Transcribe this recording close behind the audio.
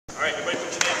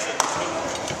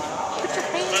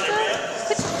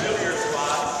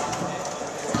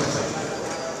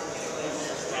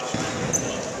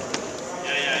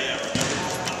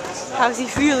How's he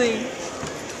feeling?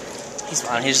 He's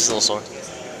fine. He's just a little sore.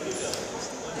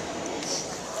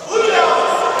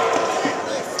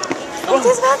 Oh,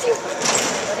 there's Matthew.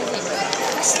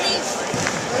 My sleeve.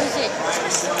 What is it?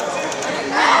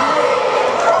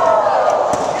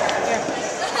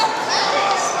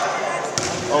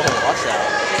 Oh, watch out.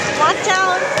 Watch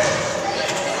out.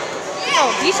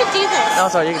 Oh, you should do this. No,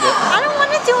 sorry, you can do it. I don't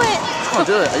want to do it. Come on,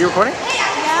 do it. Are you recording?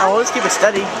 Yeah. Oh, let's keep it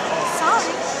steady.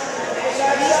 Sorry.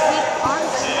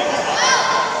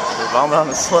 We vomited on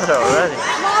the sweater already.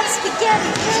 Mom,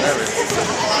 spaghetti.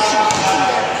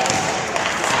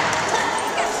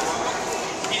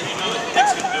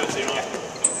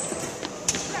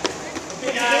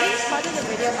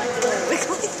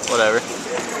 Whatever.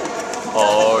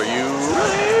 Are you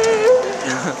ready?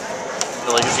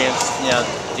 The Lakers games, yeah,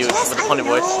 do it with a funny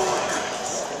voice.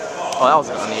 Oh, that was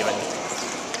uneven.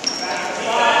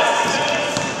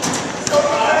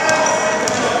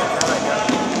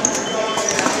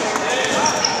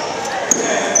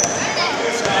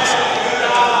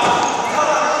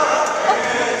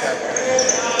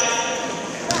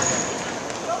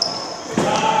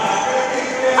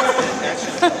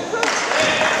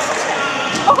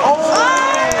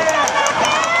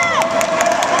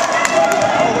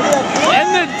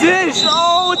 Dish!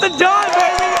 Oh, with the dime,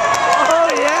 baby! Oh,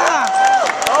 yeah!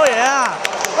 Oh, yeah!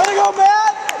 Let it go,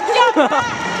 Matt!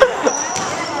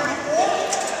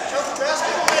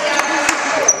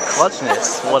 Clutchness.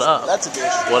 What up? That's a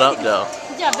dish. What up, though?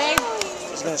 Yeah, babe.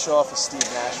 He's gonna show off his Steve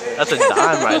Nash. That's a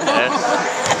dime right there.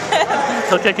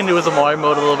 Look, I can do his Amari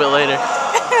mode a little bit later.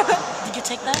 Did you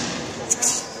take that?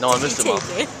 No, I missed him.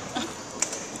 Take it.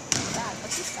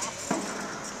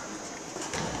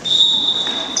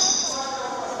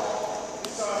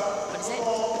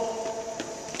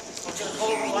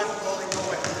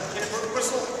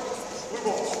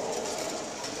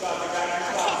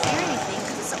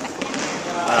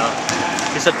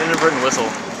 He said inadvertent whistle.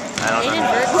 I don't know.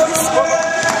 Inadvertent whistle?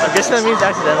 I'm guessing that means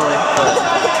accidentally.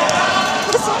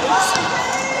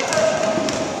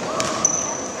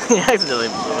 He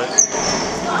accidentally blew it.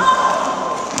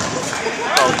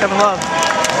 Oh, Kevin Love.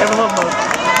 Kevin Love mode.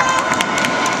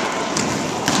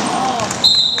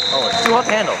 Oh, it's too hot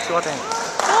to handle. Too hot to handle.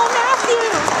 Oh, Matthew!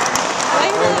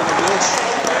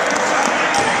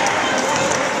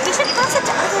 You should pass it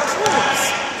to other teams.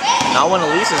 Not when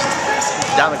Elise is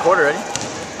down the court already.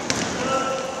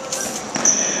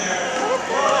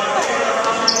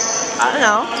 I don't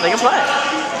know. They can play.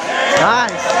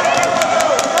 Nice.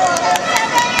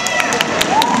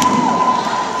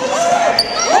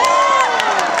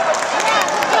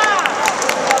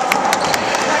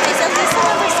 Is Elisa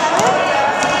number 7?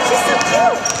 She's so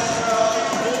cute.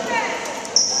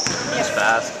 He's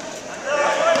fast.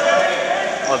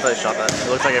 Oh, I thought he shot that. It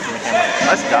looks like it from the camera.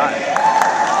 Nice dive.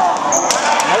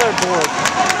 Another board.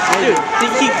 Dude,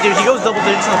 he goes double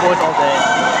digits on the boards all day.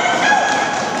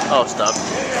 Oh, stop.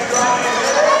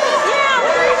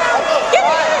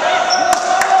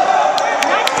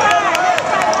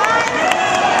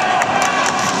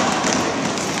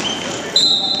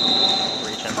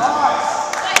 Reaching.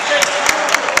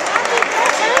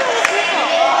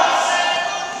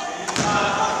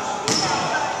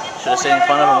 Should have stayed in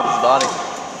front of him with his body.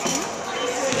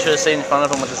 Should have stayed in front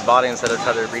of him with his body instead of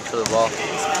trying to reach for the ball.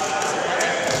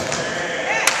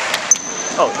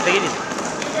 Oh, take it easy.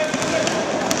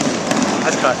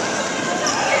 Nice cut.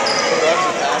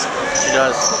 She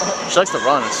does. She likes to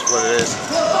run, is what it is.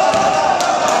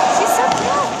 She's so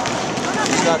cute.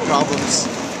 She's got problems.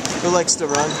 Who likes to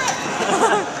run?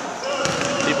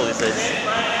 People these days.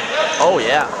 Oh,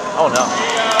 yeah. Oh, no.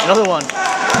 Another one.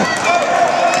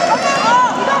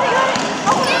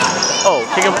 Oh,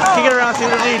 kick it around, see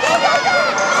what it needs.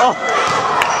 Oh.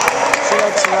 She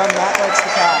likes to run, Matt likes to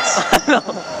pass. I know.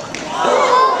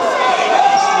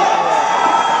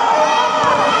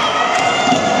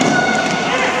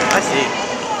 I see.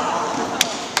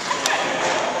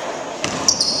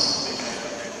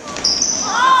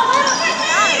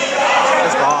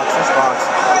 This box.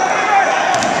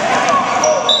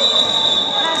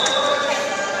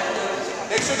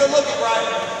 Make sure they're looking right.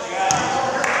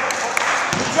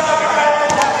 Good job, guys.